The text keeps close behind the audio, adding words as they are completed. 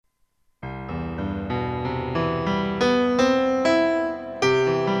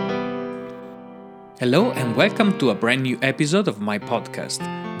Hello and welcome to a brand new episode of my podcast,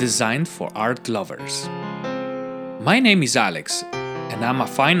 designed for art lovers. My name is Alex, and I'm a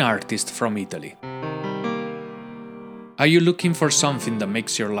fine artist from Italy. Are you looking for something that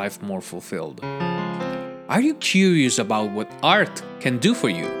makes your life more fulfilled? Are you curious about what art can do for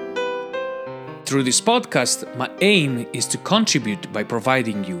you? Through this podcast, my aim is to contribute by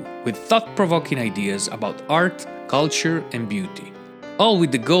providing you with thought-provoking ideas about art, culture, and beauty, all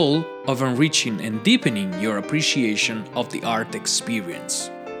with the goal of enriching and deepening your appreciation of the art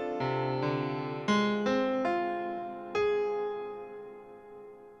experience.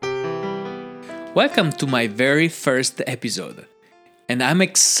 Welcome to my very first episode, and I'm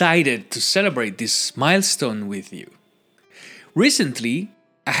excited to celebrate this milestone with you. Recently,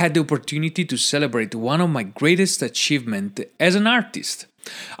 I had the opportunity to celebrate one of my greatest achievements as an artist.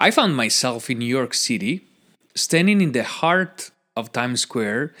 I found myself in New York City, standing in the heart of Times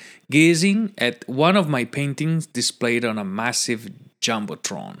Square, gazing at one of my paintings displayed on a massive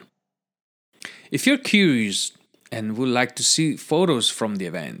jumbotron. If you're curious and would like to see photos from the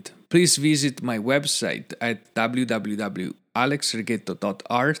event, please visit my website at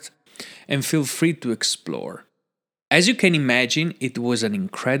www.alexrighetto.art and feel free to explore. As you can imagine, it was an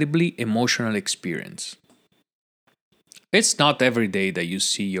incredibly emotional experience. It's not every day that you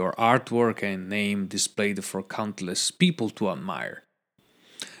see your artwork and name displayed for countless people to admire.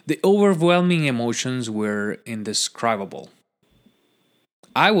 The overwhelming emotions were indescribable.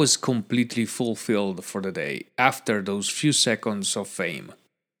 I was completely fulfilled for the day after those few seconds of fame.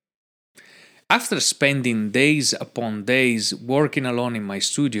 After spending days upon days working alone in my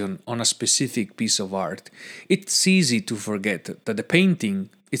studio on a specific piece of art, it's easy to forget that the painting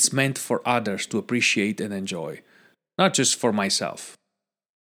is meant for others to appreciate and enjoy, not just for myself.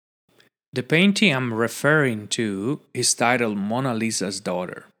 The painting I'm referring to is titled Mona Lisa's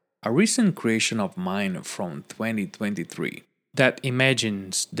Daughter, a recent creation of mine from 2023 that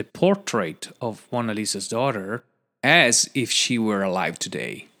imagines the portrait of Mona Lisa's daughter as if she were alive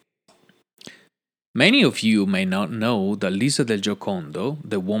today. Many of you may not know that Lisa del Giocondo,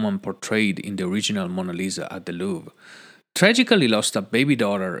 the woman portrayed in the original Mona Lisa at the Louvre, tragically lost a baby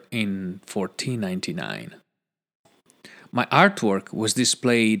daughter in 1499. My artwork was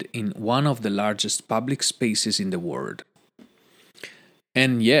displayed in one of the largest public spaces in the world.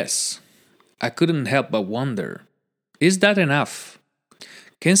 And yes, I couldn't help but wonder, is that enough?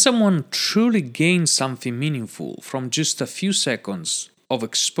 Can someone truly gain something meaningful from just a few seconds of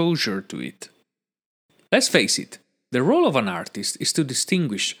exposure to it? Let's face it, the role of an artist is to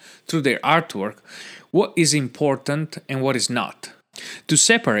distinguish through their artwork what is important and what is not, to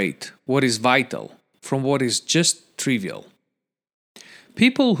separate what is vital from what is just trivial.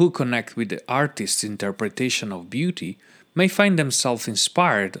 People who connect with the artist's interpretation of beauty may find themselves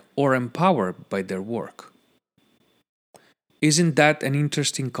inspired or empowered by their work. Isn't that an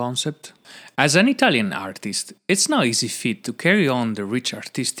interesting concept? As an Italian artist, it's no easy feat to carry on the rich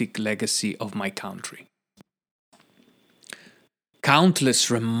artistic legacy of my country.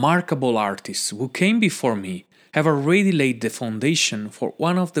 Countless remarkable artists who came before me have already laid the foundation for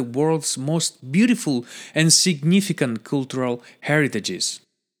one of the world's most beautiful and significant cultural heritages.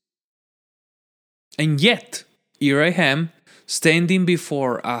 And yet, here I am, standing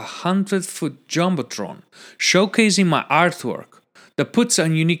before a 100-foot jumbotron, showcasing my artwork that puts a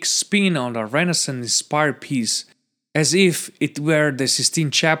unique spin on a Renaissance-inspired piece as if it were the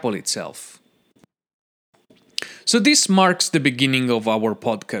Sistine Chapel itself. So this marks the beginning of our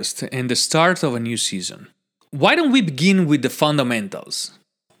podcast and the start of a new season. Why don't we begin with the fundamentals?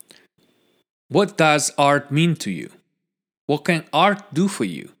 What does art mean to you? What can art do for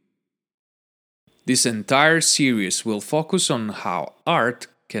you? This entire series will focus on how art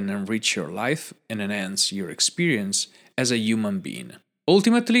can enrich your life and enhance your experience as a human being,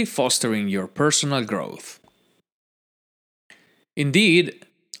 ultimately fostering your personal growth. Indeed,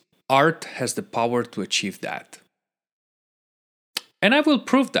 art has the power to achieve that. And I will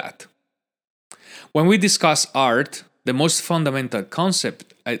prove that. When we discuss art, the most fundamental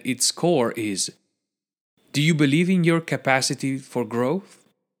concept at its core is: do you believe in your capacity for growth?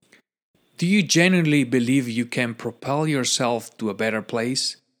 Do you genuinely believe you can propel yourself to a better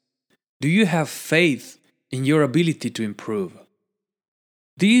place? Do you have faith in your ability to improve?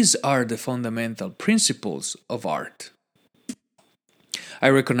 These are the fundamental principles of art. I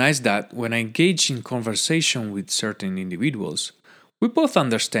recognize that when I engage in conversation with certain individuals, we both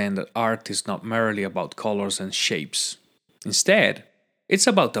understand that art is not merely about colors and shapes. Instead, it's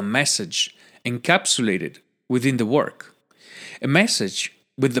about a message encapsulated within the work. A message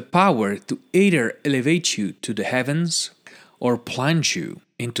with the power to either elevate you to the heavens or plunge you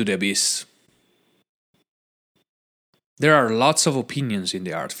into the abyss. There are lots of opinions in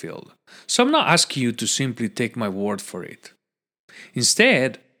the art field, so I'm not asking you to simply take my word for it.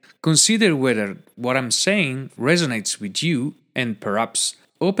 Instead, consider whether what I'm saying resonates with you and perhaps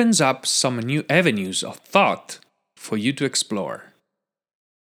opens up some new avenues of thought for you to explore.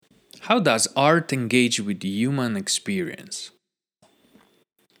 How does art engage with the human experience?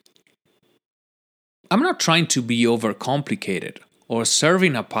 I'm not trying to be overcomplicated or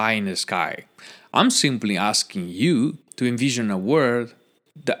serving a pie in the sky. I'm simply asking you to envision a world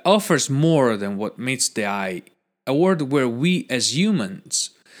that offers more than what meets the eye, a world where we as humans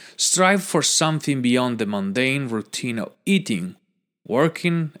strive for something beyond the mundane routine of eating,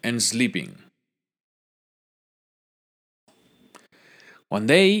 working, and sleeping. One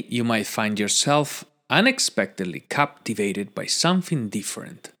day you might find yourself unexpectedly captivated by something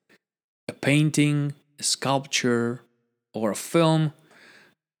different: a painting, a sculpture, or a film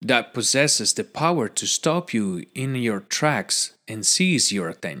that possesses the power to stop you in your tracks and seize your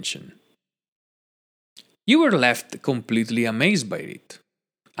attention. You were left completely amazed by it,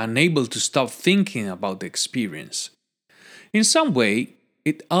 unable to stop thinking about the experience. In some way,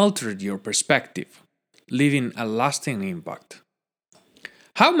 it altered your perspective, leaving a lasting impact.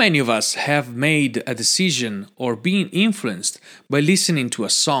 How many of us have made a decision or been influenced by listening to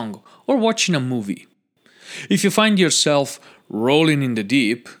a song or watching a movie? If you find yourself rolling in the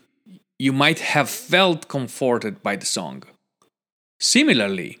deep, you might have felt comforted by the song.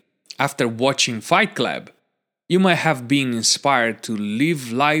 Similarly, after watching Fight Club, you might have been inspired to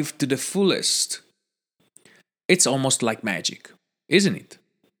live life to the fullest. It's almost like magic, isn't it?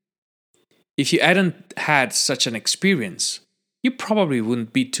 If you hadn't had such an experience, you probably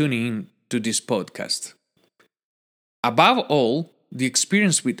wouldn't be tuning in to this podcast. Above all, the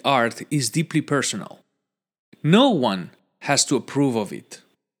experience with art is deeply personal. No one has to approve of it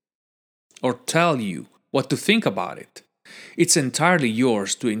or tell you what to think about it. It's entirely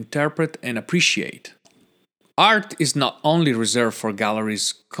yours to interpret and appreciate. Art is not only reserved for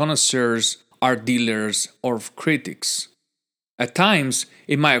galleries, connoisseurs, art dealers, or critics. At times,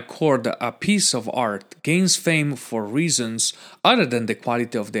 it might occur that a piece of art gains fame for reasons other than the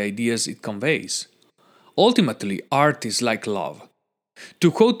quality of the ideas it conveys. Ultimately, art is like love.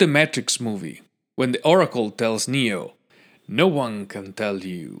 To quote the Matrix movie, when the Oracle tells Neo, "No one can tell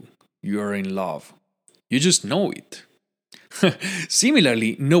you you're in love. You just know it."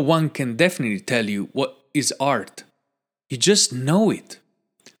 Similarly, no one can definitely tell you what is art. You just know it.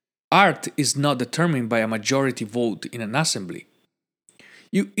 Art is not determined by a majority vote in an assembly.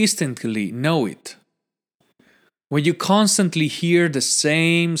 You instantly know it. When you constantly hear the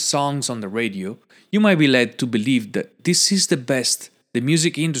same songs on the radio, you might be led to believe that this is the best the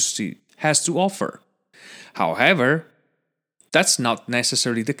music industry has to offer. However, that's not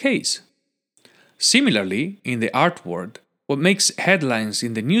necessarily the case. Similarly, in the art world, what makes headlines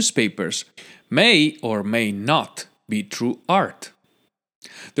in the newspapers may or may not be true art.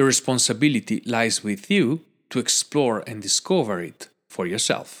 The responsibility lies with you to explore and discover it for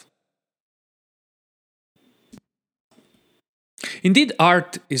yourself. Indeed,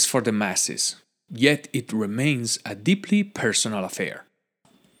 art is for the masses, yet it remains a deeply personal affair.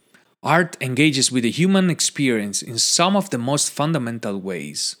 Art engages with the human experience in some of the most fundamental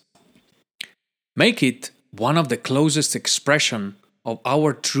ways. Make it one of the closest expressions of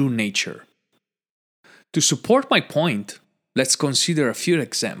our true nature. To support my point, let's consider a few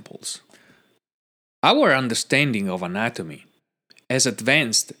examples. Our understanding of anatomy has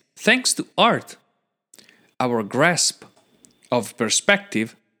advanced thanks to art. Our grasp of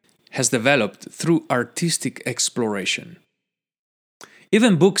perspective has developed through artistic exploration.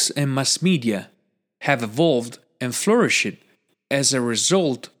 Even books and mass media have evolved and flourished as a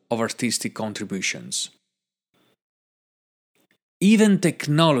result of artistic contributions. Even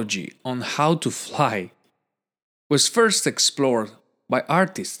technology on how to fly was first explored by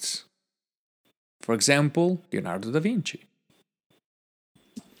artists. For example, Leonardo da Vinci.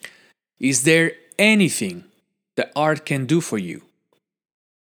 Is there anything that art can do for you?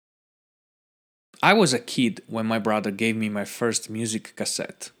 I was a kid when my brother gave me my first music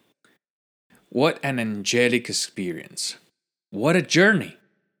cassette. What an angelic experience. What a journey.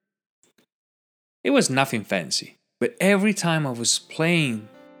 It was nothing fancy, but every time I was playing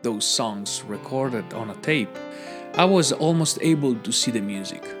those songs recorded on a tape, I was almost able to see the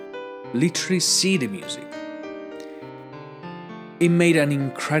music. Literally see the music. It made an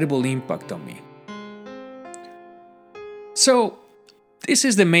incredible impact on me. So, this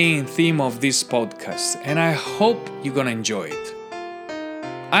is the main theme of this podcast, and I hope you're gonna enjoy it.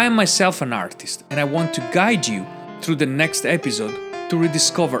 I am myself an artist, and I want to guide you through the next episode to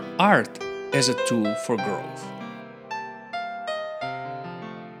rediscover art as a tool for growth.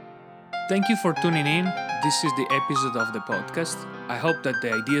 Thank you for tuning in. This is the episode of the podcast. I hope that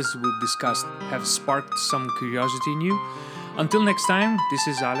the ideas we've discussed have sparked some curiosity in you. Until next time, this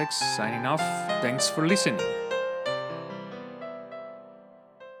is Alex signing off. Thanks for listening.